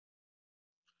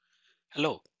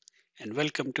Hello and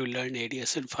welcome to Learn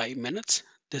ADS in 5 minutes.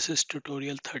 This is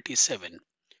tutorial 37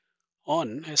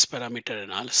 on S-parameter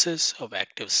analysis of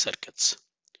active circuits.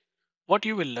 What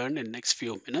you will learn in next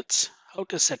few minutes, how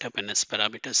to set up an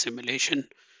S-parameter simulation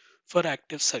for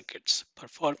active circuits,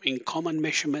 performing common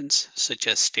measurements such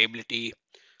as stability,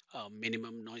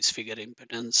 minimum noise figure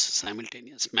impedance,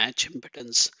 simultaneous match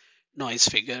impedance, noise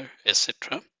figure,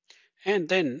 etc. And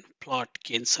then plot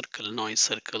gain circle, noise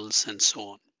circles, and so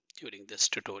on during this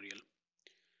tutorial.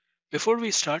 Before we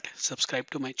start, subscribe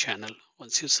to my channel.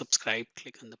 Once you subscribe,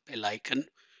 click on the bell icon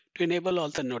to enable all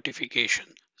the notification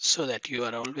so that you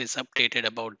are always updated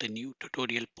about the new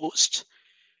tutorial posts.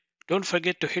 Don't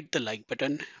forget to hit the like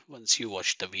button once you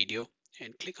watch the video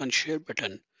and click on share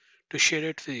button to share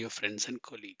it with your friends and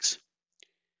colleagues.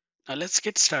 Now let's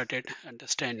get started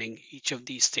understanding each of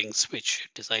these things which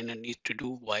designer needs to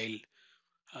do while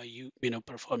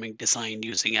performing design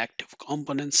using active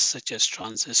components such as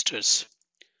transistors.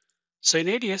 So in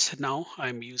ADS now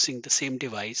I'm using the same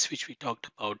device which we talked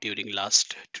about during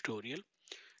last tutorial.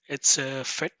 It's a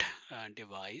FET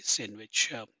device in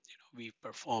which we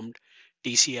performed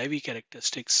DC-IV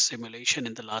characteristics simulation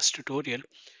in the last tutorial.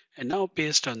 And now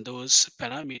based on those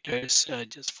parameters,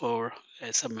 just for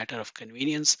as a matter of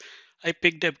convenience, I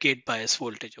picked up gate bias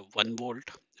voltage of 1 volt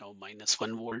or minus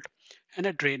 1 volt and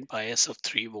a drain bias of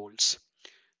 3 volts.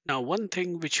 Now, one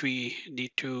thing which we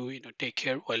need to take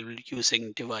care while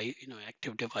using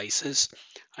active devices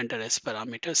under S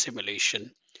parameter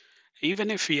simulation, even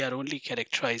if we are only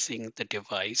characterizing the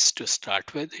device to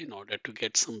start with in order to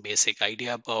get some basic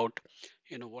idea about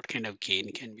what kind of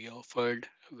gain can be offered,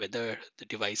 whether the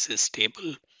device is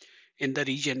stable in the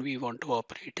region we want to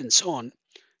operate and so on.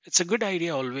 It's a good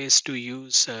idea always to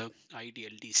use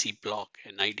ideal DC block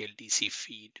and ideal DC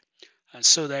feed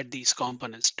so that these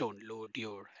components don't load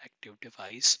your active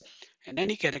device. And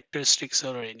any characteristics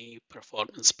or any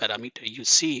performance parameter you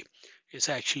see is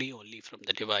actually only from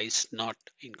the device, not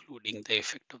including the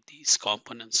effect of these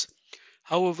components.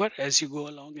 However, as you go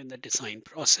along in the design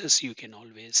process, you can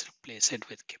always replace it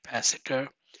with capacitor,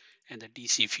 and the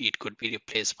DC feed could be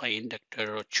replaced by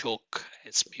inductor or choke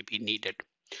as may be needed.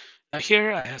 Now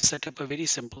here I have set up a very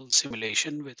simple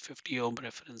simulation with 50 ohm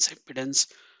reference impedance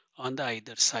on the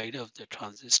either side of the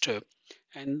transistor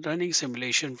and running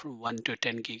simulation from 1 to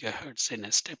 10 gigahertz in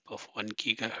a step of 1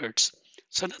 gigahertz.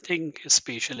 So nothing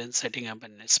special in setting up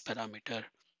an S parameter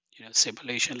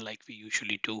simulation like we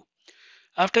usually do.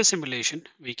 After simulation,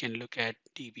 we can look at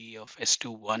dB of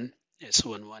S21,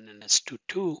 S11, and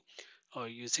S22 or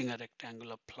using a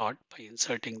rectangular plot by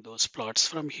inserting those plots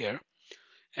from here,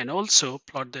 and also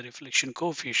plot the reflection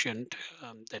coefficient,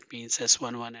 that means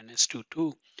S11 and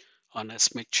S22 on a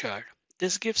Smith chart.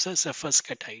 This gives us a first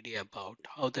cut idea about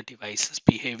how the device is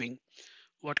behaving,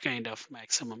 what kind of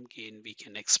maximum gain we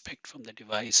can expect from the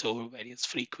device over various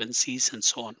frequencies and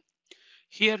so on.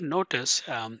 Here notice,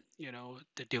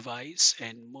 the device,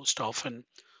 and most often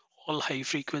all high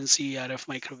frequency RF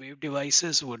microwave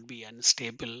devices would be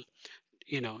unstable,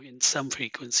 in some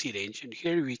frequency range. And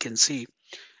here we can see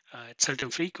at certain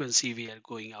frequency we are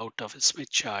going out of a Smith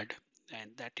chart,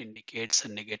 and that indicates a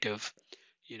negative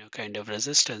kind of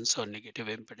resistance or negative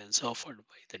impedance offered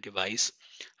by the device,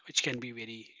 which can be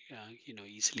very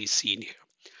easily seen here.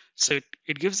 So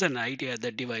it gives an idea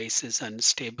that device is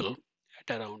unstable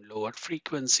at around lower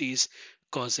frequencies,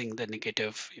 causing the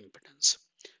negative impedance.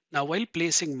 Now while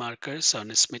placing markers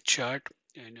on a Smith chart,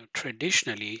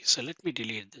 traditionally, so let me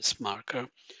delete this marker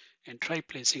and try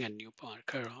placing a new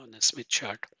marker on a Smith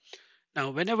chart.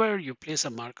 Now, whenever you place a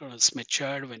marker on a Smith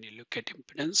chart, when you look at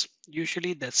impedance,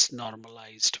 usually that's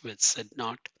normalized with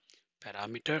Z0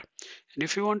 parameter. And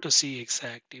if you want to see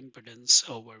exact impedance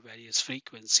over various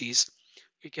frequencies,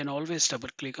 we can always double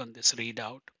click on this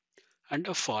readout.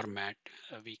 Under format,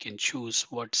 we can choose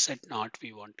what Z0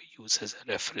 we want to use as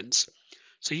a reference.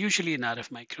 So usually in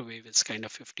RF microwave, it's kind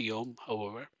of 50 ohm.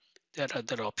 However, there are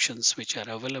other options which are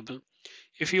available.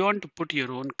 If you want to put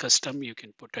your own custom, you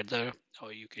can put other,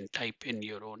 or you can type in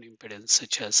your own impedance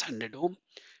such as 100 ohm.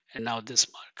 And now this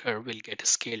marker will get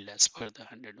scaled as per the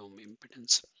 100 ohm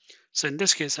impedance. So in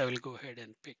this case, I will go ahead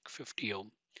and pick 50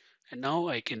 ohm. And now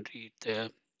I can read the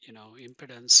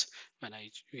impedance when I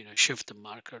shift the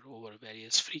marker over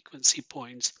various frequency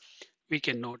points. We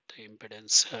can note the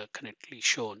impedance correctly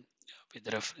shown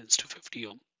with reference to 50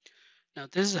 ohm. Now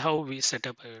this is how we set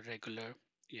up a regular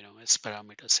S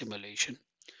parameter simulation.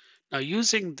 Now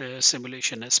using the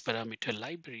simulation S parameter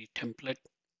library template,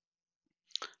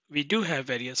 we do have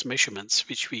various measurements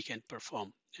which we can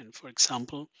perform. And for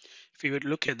example, if we would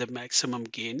look at the maximum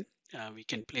gain, we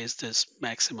can place this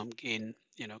maximum gain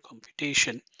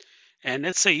computation. And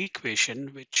it's a equation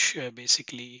which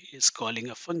basically is calling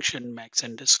a function max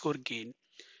underscore gain,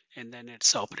 and then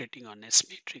it's operating on S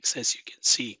matrix, as you can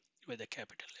see with a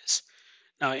capital S.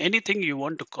 Now anything you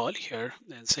want to call here,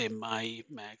 then say my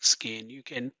max gain, you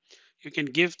can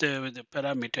give the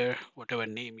parameter whatever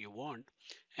name you want,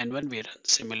 and when we run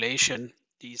simulation,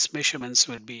 these measurements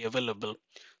will be available.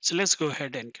 So let's go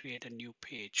ahead and create a new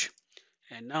page.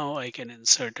 And now I can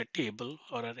insert a table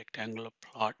or a rectangular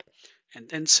plot and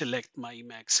then select my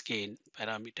max gain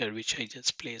parameter, which I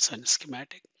just place on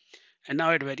schematic. And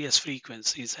now at various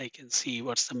frequencies, I can see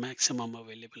what's the maximum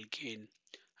available gain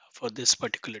for this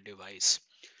particular device.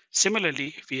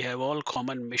 Similarly, we have all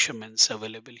common measurements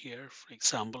available here. For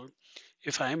example,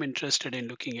 if I am interested in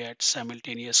looking at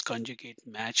simultaneous conjugate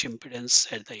match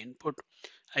impedance at the input,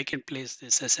 I can place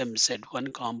this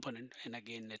SMZ1 component, and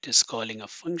again it is calling a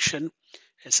function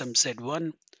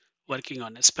SMZ1 working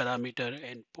on S parameter,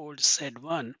 and port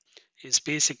Z1 is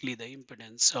basically the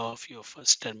impedance of your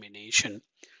first termination.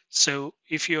 So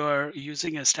if you are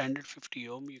using a standard 50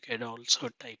 ohm, you can also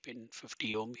type in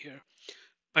 50 ohm here.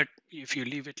 But if you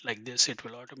leave it like this, it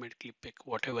will automatically pick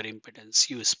whatever impedance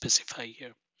you specify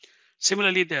here.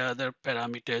 Similarly, the other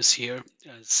parameters here,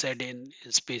 Zin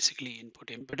is basically input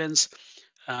impedance.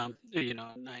 And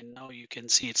now you can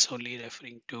see it's only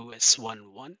referring to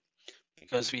S11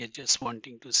 because we are just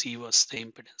wanting to see what's the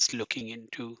impedance looking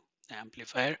into the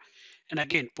amplifier. And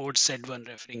again, port Z1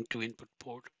 referring to input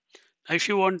port. Now, if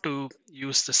you want to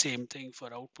use the same thing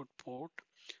for output port,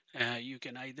 you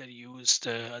can either use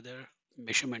the other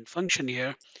measurement function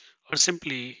here, or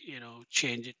simply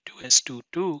change it to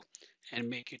S22 and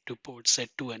make it to port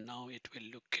Z2, and now it will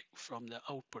look from the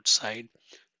output side,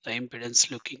 the impedance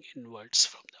looking inwards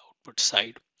from the output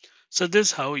side. So this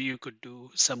is how you could do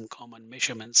some common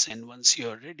measurements, and once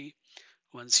you're ready,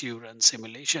 once you run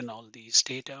simulation, all these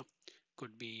data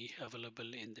could be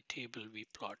available in the table we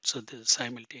plot. So this is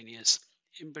simultaneous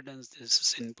impedance, this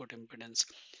is input impedance,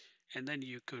 and then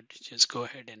you could just go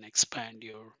ahead and expand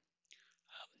your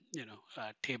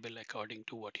table according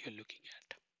to what you're looking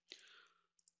at.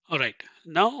 All right,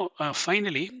 now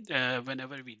finally,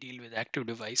 whenever we deal with active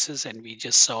devices, and we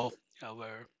just saw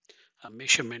our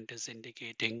measurement is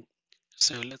indicating.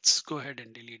 So let's go ahead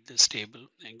and delete this table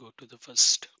and go to the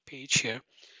first page here.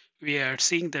 We are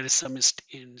seeing there is some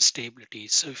instability.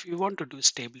 So if you want to do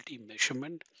stability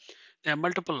measurement, there are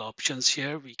multiple options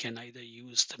here. We can either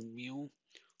use the mu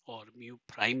or mu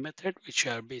prime method, which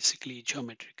are basically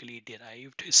geometrically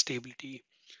derived stability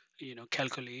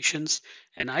calculations,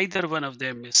 and either one of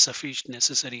them is sufficient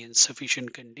necessary and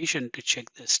sufficient condition to check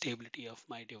the stability of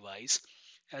my device.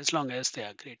 As long as they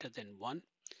are greater than 1,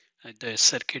 the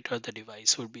circuit or the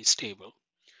device would be stable.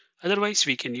 Otherwise,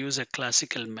 we can use a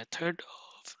classical method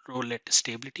of roulette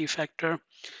stability factor,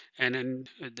 and in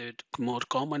the more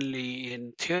commonly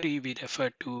in theory we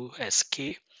refer to as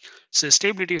K. So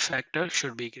stability factor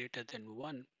should be greater than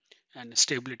 1 and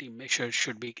stability measure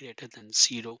should be greater than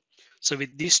 0. So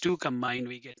with these two combined,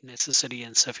 we get necessary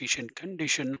and sufficient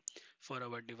condition for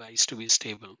our device to be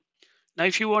stable. Now,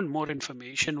 if you want more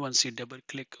information, once you double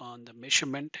click on the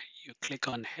measurement, you click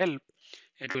on help,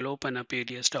 it will open up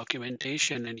ADS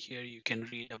documentation, and here you can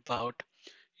read about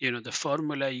the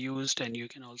formula used, and you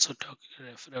can also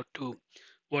refer to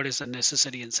what is the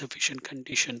necessary and sufficient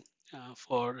condition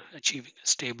for achieving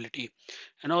stability.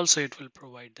 And also it will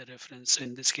provide the reference.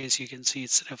 In this case, you can see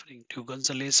it's referring to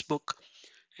Gonzalez book,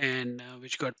 and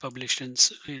which got published in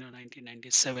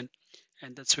 1997,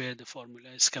 and that's where the formula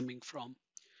is coming from.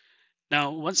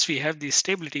 Now, once we have these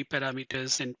stability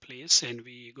parameters in place and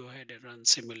we go ahead and run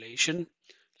simulation,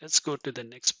 let's go to the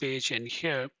next page, and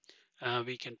here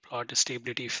we can plot a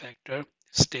stability factor,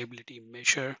 stability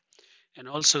measure, and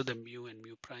also the mu and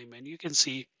mu prime. And you can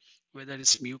see whether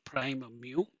it's mu prime or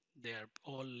mu, they are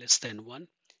all less than 1,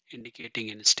 indicating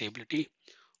instability.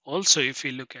 Also, if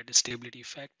we look at the stability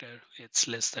factor, it's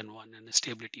less than 1, and the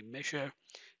stability measure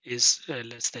is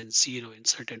less than 0 in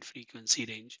certain frequency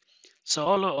range. So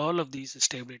all of these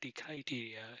stability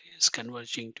criteria is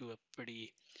converging to a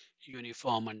pretty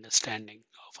uniform understanding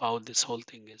of how this whole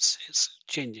thing is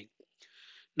changing.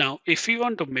 Now, if we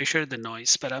want to measure the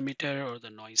noise parameter or the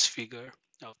noise figure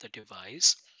of the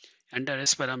device under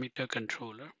S parameter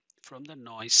controller, from the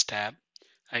noise tab,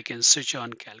 I can switch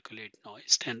on calculate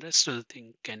noise, and rest of the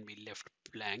thing can be left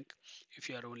blank if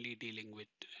you are only dealing with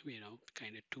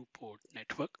kind of 2-port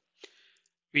network.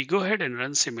 We go ahead and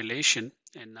run simulation,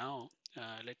 and now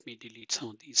let me delete some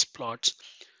of these plots.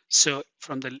 So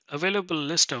from the available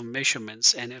list of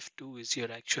measurements, NF2 is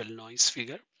your actual noise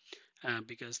figure.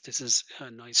 because this is a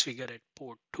noise figure at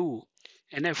port 2.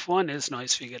 NF1 is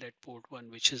noise figure at port 1,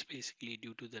 which is basically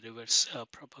due to the reverse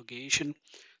propagation.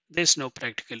 There's no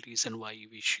practical reason why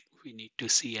we need to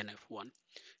see NF1.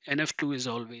 NF2 is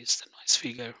always the noise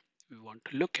figure we want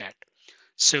to look at.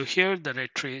 So here the red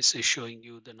trace is showing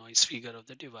you the noise figure of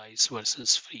the device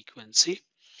versus frequency.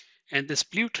 And this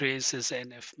blue trace is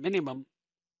NF minimum.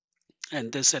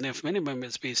 And this NF minimum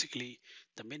is basically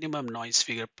the minimum noise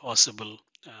figure possible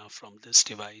from this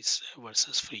device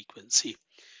versus frequency.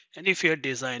 And if you're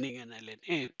designing an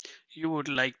LNA, you would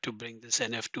like to bring this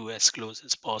NF2 as close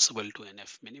as possible to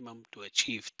NF minimum to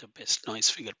achieve the best noise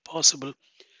figure possible.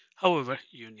 However,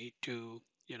 you need to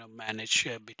manage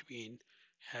between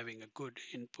having a good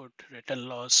input return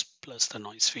loss plus the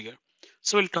noise figure.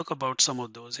 So we'll talk about some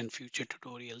of those in future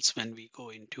tutorials when we go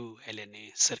into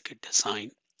LNA circuit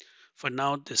design. For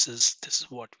now, this is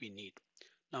what we need.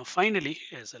 Now, finally,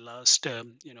 as a last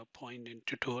point in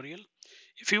tutorial,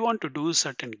 if you want to do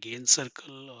certain gain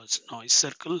circle or noise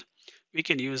circle, we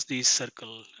can use these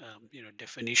circle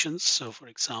definitions. So, for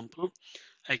example,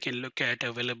 I can look at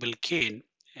available gain,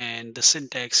 and the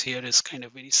syntax here is kind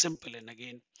of very simple. And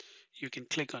again, you can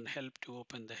click on help to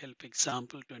open the help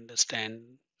example to understand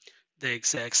the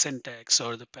exact syntax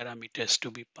or the parameters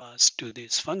to be passed to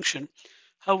this function.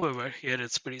 However, here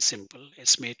it's pretty simple.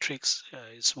 S matrix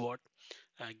is what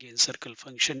gain circle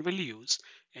function will use.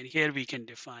 And here we can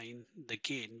define the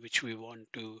gain which we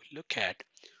want to look at.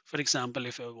 For example,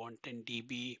 if I want 10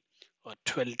 dB or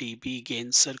 12 dB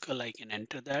gain circle, I can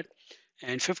enter that.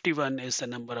 And 51 is the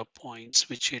number of points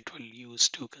which it will use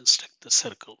to construct the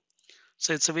circle.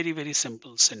 So it's a very, very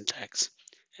simple syntax.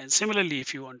 And similarly,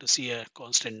 if you want to see a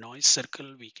constant noise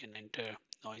circle, we can enter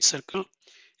noise circle.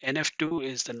 NF2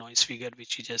 is the noise figure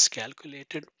which you just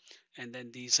calculated. And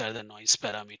then these are the noise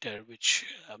parameter which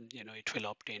it will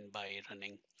obtain by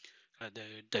running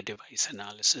the device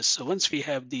analysis. So once we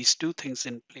have these two things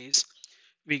in place,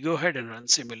 we go ahead and run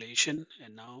simulation.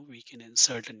 And now we can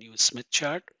insert a new Smith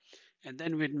chart. And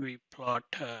then when we plot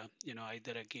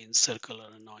either a gain circle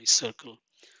or a noise circle,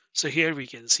 so here we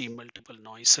can see multiple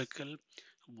noise circle,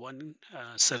 one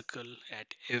circle at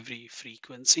every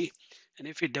frequency. And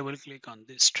if we double click on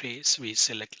this trace, we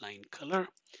select line color.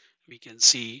 We can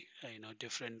see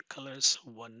different colors,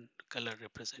 one color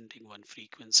representing one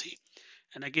frequency.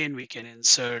 And again, we can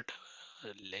insert a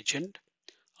legend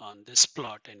on this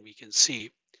plot, and we can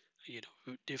see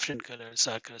different colors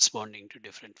are corresponding to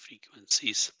different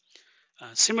frequencies.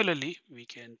 Similarly, we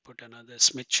can put another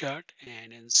Smith chart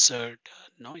and insert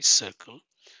a noise circle.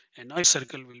 A noise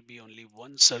circle will be only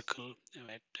one circle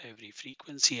at every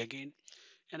frequency again.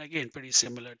 And again, pretty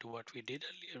similar to what we did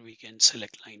earlier, we can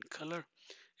select line color.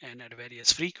 And at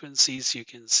various frequencies, you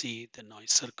can see the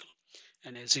noise circle.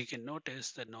 And as you can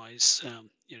notice, the noise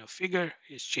figure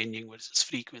is changing versus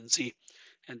frequency.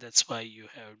 And that's why you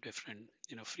have different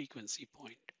frequency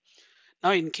point.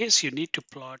 Now, in case you need to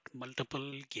plot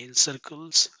multiple gain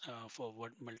circles for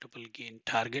what multiple gain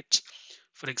targets,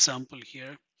 for example,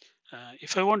 here,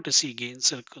 if I want to see gain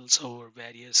circles over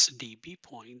various dB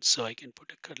points, so I can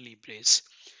put a curly brace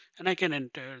and I can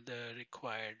enter the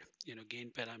required, gain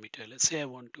parameter. Let's say I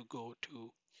want to go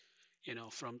to,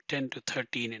 from 10 to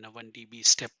 13 in a 1 dB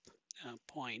step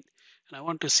point, and I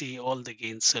want to see all the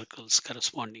gain circles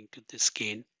corresponding to this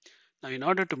gain. Now, in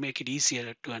order to make it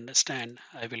easier to understand,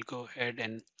 I will go ahead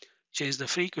and change the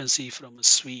frequency from a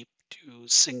sweep to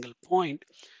single point.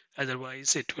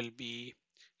 Otherwise, it will be,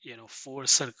 four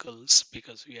circles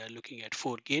because we are looking at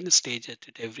four gain stages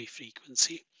at every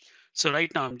frequency. So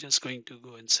right now, I'm just going to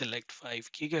go and select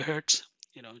 5 gigahertz,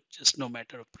 just no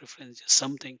matter of preference, just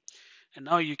something. And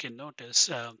now you can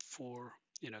notice four,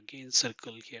 gain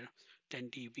circle here, 10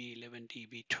 dB, 11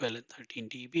 dB, 12 and 13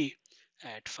 dB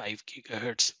at 5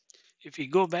 gigahertz. If we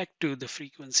go back to the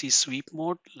frequency sweep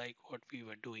mode, like what we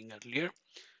were doing earlier,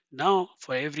 now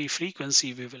for every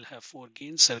frequency, we will have 4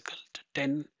 gain circles.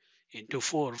 10 into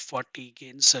 4, 40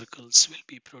 gain circles will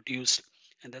be produced.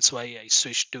 And that's why I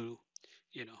switched to,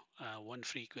 one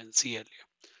frequency earlier.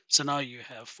 So now you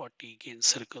have 40 gain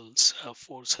circles,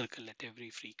 4 circle at every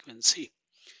frequency.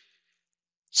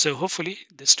 So hopefully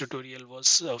this tutorial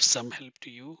was of some help to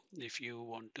you if you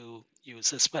want to use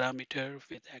this parameter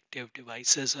with active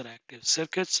devices or active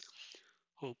circuits.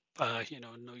 Hope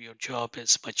know your job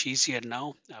is much easier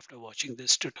now after watching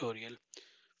this tutorial.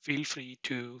 Feel free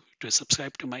to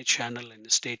subscribe to my channel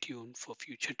and stay tuned for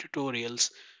future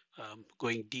tutorials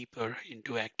going deeper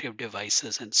into active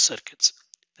devices and circuits.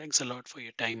 Thanks a lot for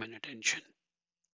your time and attention.